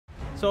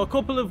So a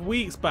couple of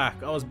weeks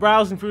back, I was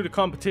browsing through the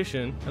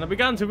competition and I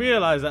began to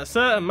realise that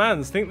certain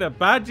mans think they're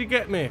bad, you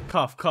get me?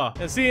 Cough, cough.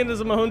 And seeing as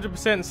I'm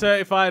 100%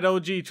 certified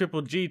OG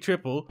triple G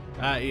triple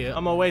out here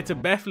on my way to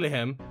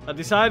Bethlehem, I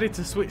decided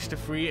to switch to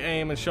free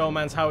aim and show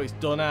mans how it's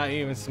done out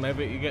here in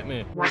Smethwick, you get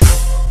me?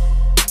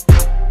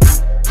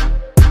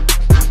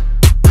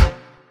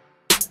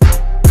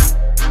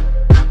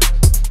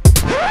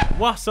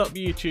 What's up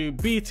YouTube,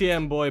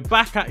 BTM boy,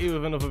 back at you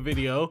with another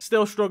video.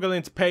 Still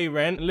struggling to pay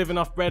rent, living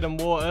off bread and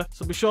water,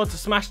 so be sure to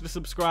smash the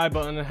subscribe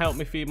button and help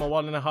me feed my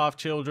 1.5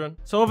 children.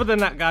 So other than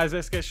that guys,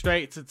 let's get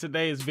straight to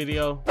today's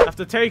video.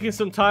 After taking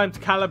some time to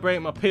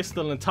calibrate my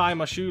pistol and tie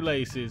my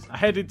shoelaces, I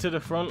headed to the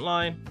front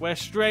line, where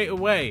straight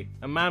away,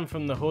 a man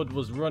from the hood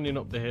was running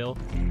up the hill.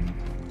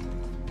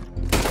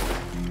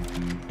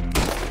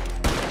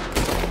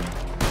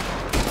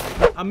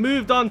 I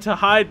moved on to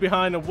hide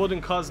behind a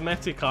wooden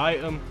cosmetic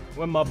item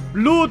when my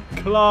blood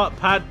clot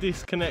pad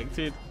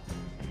disconnected.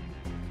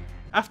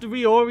 After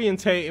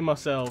reorientating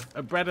myself,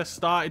 a brother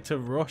started to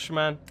rush,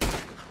 man.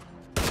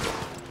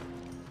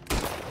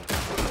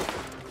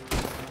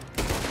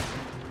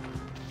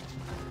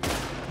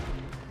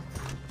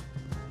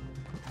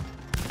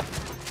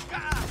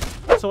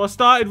 So I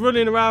started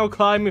running around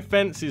climbing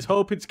fences,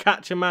 hoping to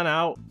catch a man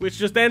out, which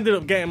just ended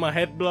up getting my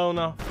head blown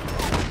off.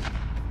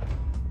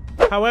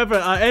 However,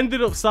 I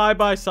ended up side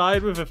by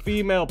side with a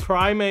female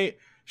primate.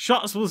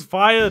 Shots was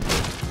fired.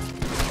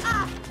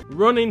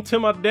 Running to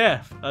my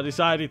death, I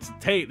decided to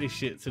take this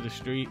shit to the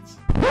streets.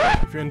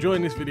 If you're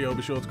enjoying this video,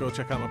 be sure to go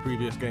check out my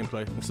previous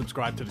gameplay and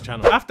subscribe to the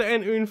channel. After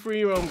entering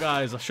free roam,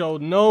 guys, I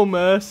showed no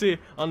mercy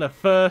on the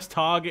first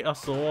target I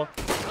saw.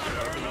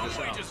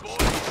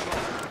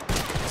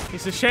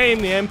 It's a shame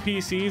the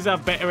NPCs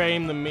have better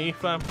aim than me,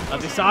 fam. I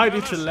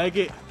decided to leg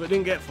it, but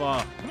didn't get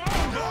far.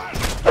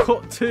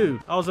 Cut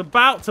 2. I was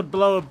about to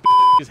blow a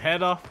his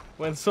head off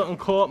when something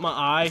caught my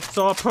eye,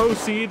 so I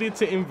proceeded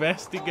to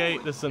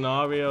investigate the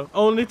scenario,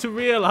 only to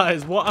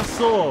realise what I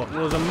saw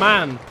was a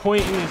man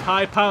pointing his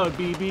high-powered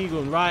BB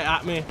gun right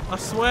at me. I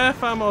swear,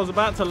 fam, I was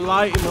about to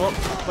light him up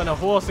when a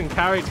horse and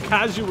carriage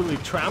casually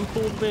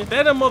trampled me.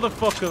 Then a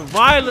motherfucker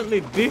violently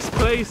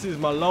displaces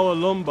my lower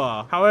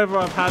lumbar. However,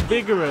 I've had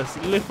vigorous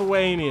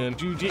Lithuanian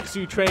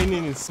jiu-jitsu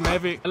training in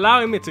Smethwick,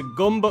 allowing me to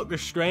gunbuck the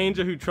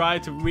stranger who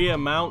tried to rear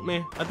mount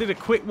me. I did a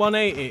quick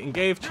 180 and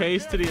gave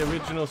chase to the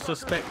original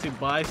suspected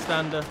bystander.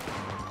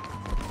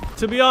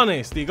 To be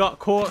honest, he got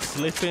caught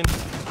slipping.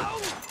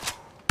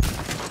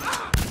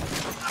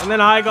 And then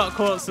I got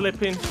caught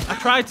slipping. I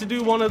tried to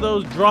do one of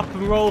those drop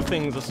and roll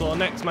things I saw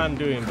next man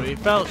doing, but it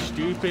felt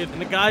stupid. And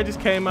the guy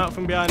just came out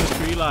from behind the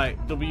tree like,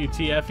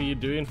 WTF are you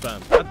doing,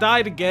 fam? I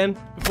died again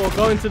before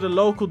going to the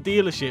local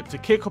dealership to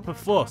kick up a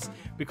fuss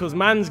because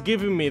man's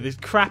giving me this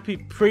crappy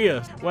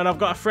Prius when I've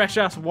got a fresh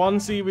ass 1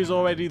 Series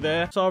already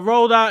there. So I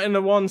rolled out in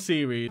the 1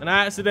 Series and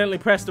I accidentally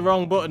pressed the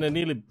wrong button and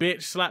nearly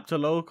bitch slapped a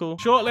local.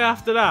 Shortly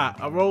after that,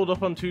 I rolled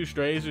up on 2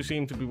 strays who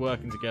seemed to be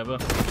working together.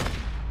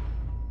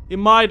 In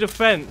my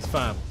defense,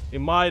 fam,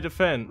 in my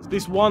defense,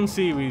 this 1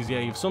 Series, yeah,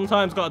 you've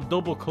sometimes got a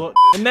double clutch.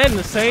 And then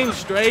the same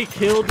stray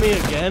killed me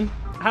again.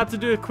 I had to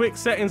do a quick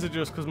settings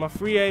adjust because my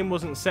free aim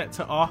wasn't set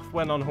to off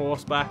when on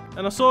horseback.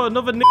 And I saw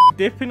another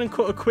dipping and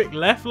cut a quick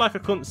left like I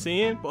couldn't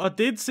see him. But I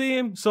did see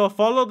him, so I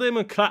followed him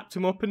and clapped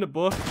him up in the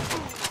bush.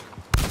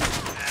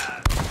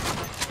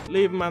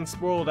 Leaving man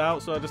sprawled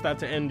out, so I just had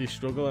to end his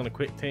struggle on a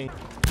quick ting.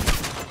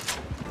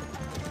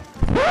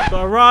 But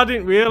I rather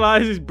didn't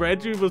realise his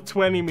brethren was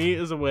 20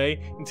 meters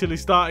away until he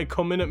started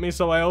coming at me,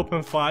 so I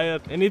opened fire.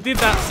 And he did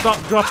that stop,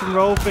 drop and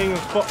roll thing and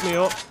fucked me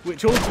up,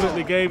 which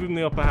ultimately gave him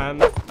the upper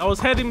hand. I was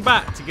heading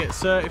back to get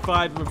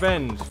certified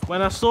revenge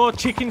when I saw a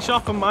chicken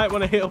shop I might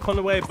want to hit up on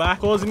the way back,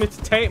 causing me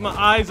to take my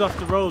eyes off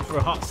the road for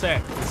a hot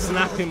sec and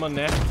snapping my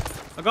neck.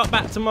 I got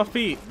back to my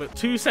feet, but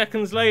 2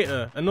 seconds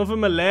later, another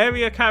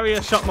malaria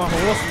carrier shot my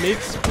horse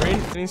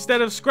mid-sprint, and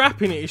instead of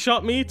scrapping it, he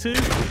shot me too.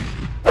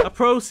 I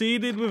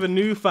proceeded with a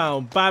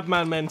newfound bad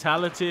man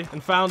mentality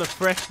and found a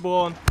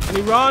freshborn, and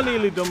he raw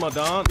nearly done my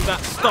dance, that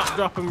stop,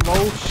 drop and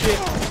roll shit,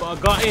 but I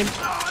got him.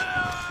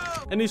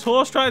 And his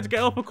horse tried to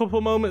get up a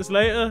couple moments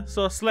later,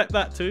 so I slept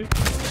that too.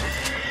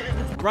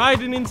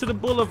 Riding into the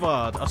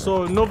boulevard, I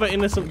saw another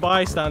innocent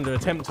bystander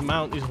attempt to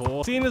mount his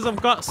horse. Seeing as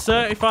I've got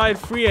certified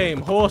free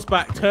aim,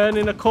 horseback,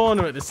 turning a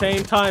corner at the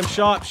same time,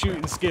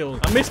 sharpshooting skills,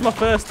 I missed my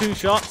first 2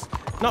 shots.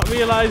 Not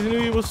realising who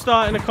he was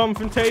starting a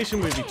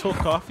confrontation with, he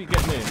took off, you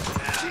get me?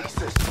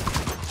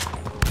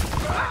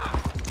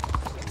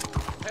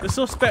 The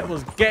suspect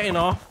was getting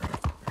off,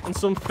 and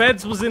some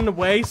feds was in the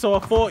way, so I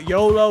thought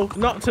YOLO,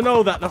 not to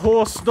know that the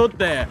horse stood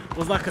there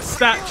was like a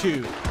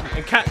statue,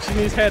 and catching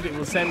his head it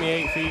will send me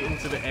 8 feet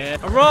into the air.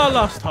 I raw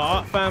lost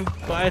heart, fam,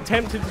 but I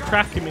attempted to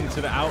track him into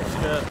the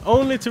outskirt,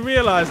 only to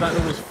realise that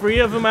there was 3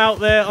 of them out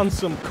there on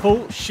some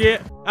cult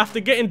shit.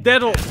 After getting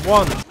dead up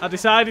once, I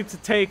decided to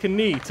take a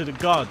knee to the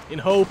god in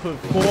hope of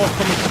 4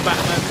 coming to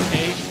Batman's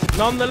aid.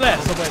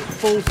 Nonetheless, I went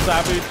full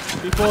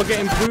savage before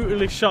getting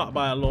brutally shot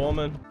by a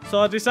lawman. So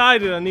I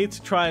decided I need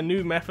to try a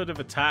new method of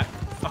attack.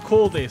 I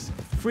call this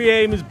free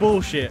aim is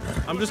bullshit.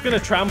 I'm just going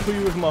to trample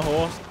you with my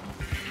horse.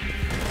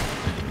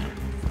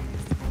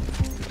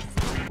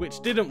 which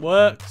didn't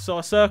work, so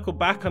I circled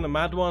back on a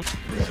mad one.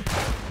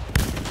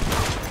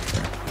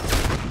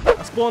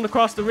 I spawned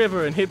across the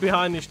river and hid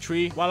behind this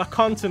tree while I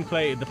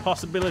contemplated the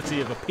possibility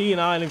of a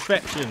penile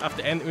infection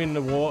after entering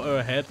the water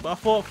ahead, but I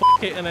thought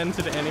fuck it and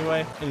entered it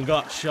anyway and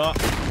got shot.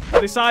 I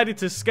decided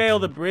to scale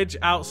the bridge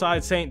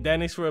outside St.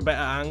 Denis for a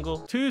better angle.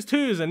 Twos,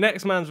 the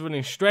next man's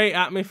running straight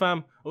at me,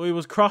 fam. Or he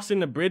was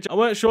crossing the bridge. I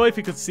weren't sure if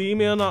he could see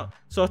me or not,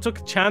 so I took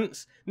a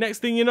chance. Next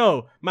thing you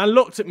know, man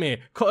looked at me,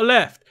 cut a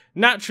left.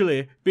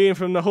 Naturally, being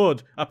from the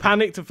hood, I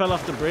panicked and fell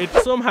off the bridge,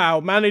 somehow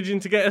managing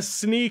to get a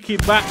sneaky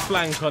back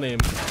flank on him.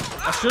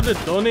 I should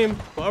have done him,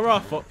 but I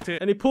fucked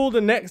it. And he pulled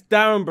the next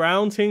Darren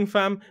Brown thing,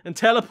 fam, and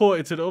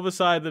teleported to the other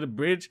side of the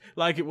bridge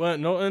like it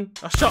weren't nothing.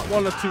 I shot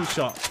 1 or 2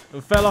 shots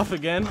and fell off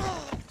again.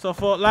 So I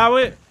thought, allow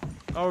it,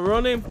 I'll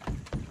run him,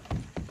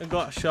 and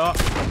got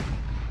shot.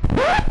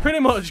 Pretty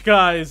much,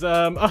 guys,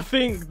 I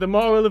think the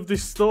moral of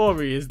this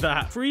story is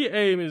that free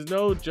aim is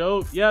no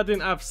joke. Yeah, I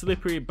didn't have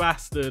Slippery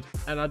Bastard,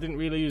 and I didn't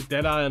really use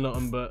Deadeye or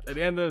nothing, but at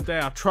the end of the day,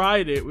 I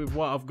tried it with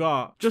what I've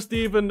got. Just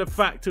even the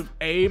fact of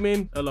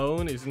aiming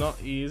alone is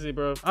not easy,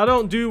 bro. I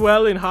don't do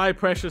well in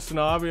high-pressure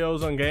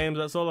scenarios on games,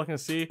 that's all I can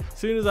see. As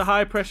soon as a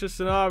high-pressure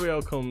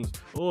scenario comes,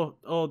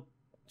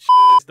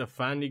 it's the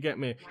fan, you get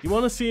me? You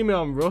want to see me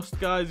on Rust,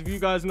 guys? If you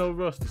guys know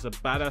Rust, it's a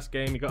badass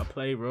game. You got to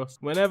play Rust.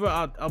 Whenever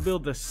I'll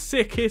build the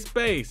sickest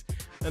base,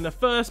 and the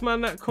first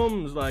man that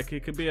comes, like,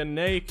 it could be a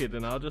naked,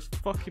 and I'll just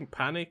fucking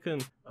panic,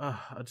 and I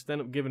just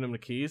end up giving him the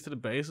keys to the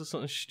base or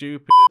something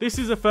stupid. This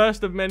is the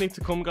first of many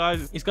to come,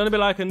 guys. It's going to be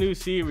like a new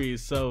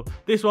series, so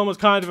this one was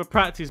kind of a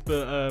practice,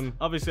 but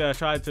obviously I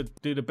tried to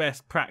do the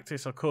best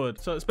practice I could.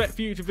 So expect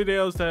future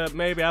videos to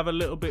maybe have a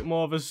little bit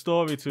more of a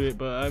story to it,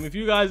 but if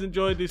you guys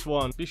enjoyed this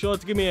one, be sure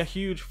to give me a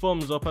huge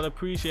thumbs up. I'd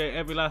appreciate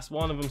every last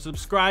one of them.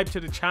 Subscribe to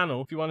the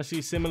channel if you want to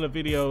see similar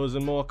videos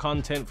and more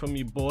content from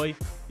your boy.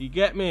 You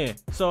get me?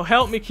 So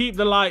help me keep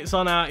the lights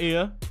on out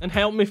here and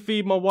help me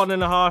feed my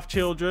 1.5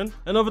 children.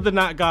 And other than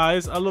that,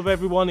 guys, I love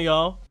every one of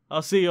y'all.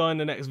 I'll see you all in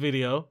the next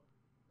video,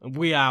 and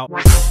we out.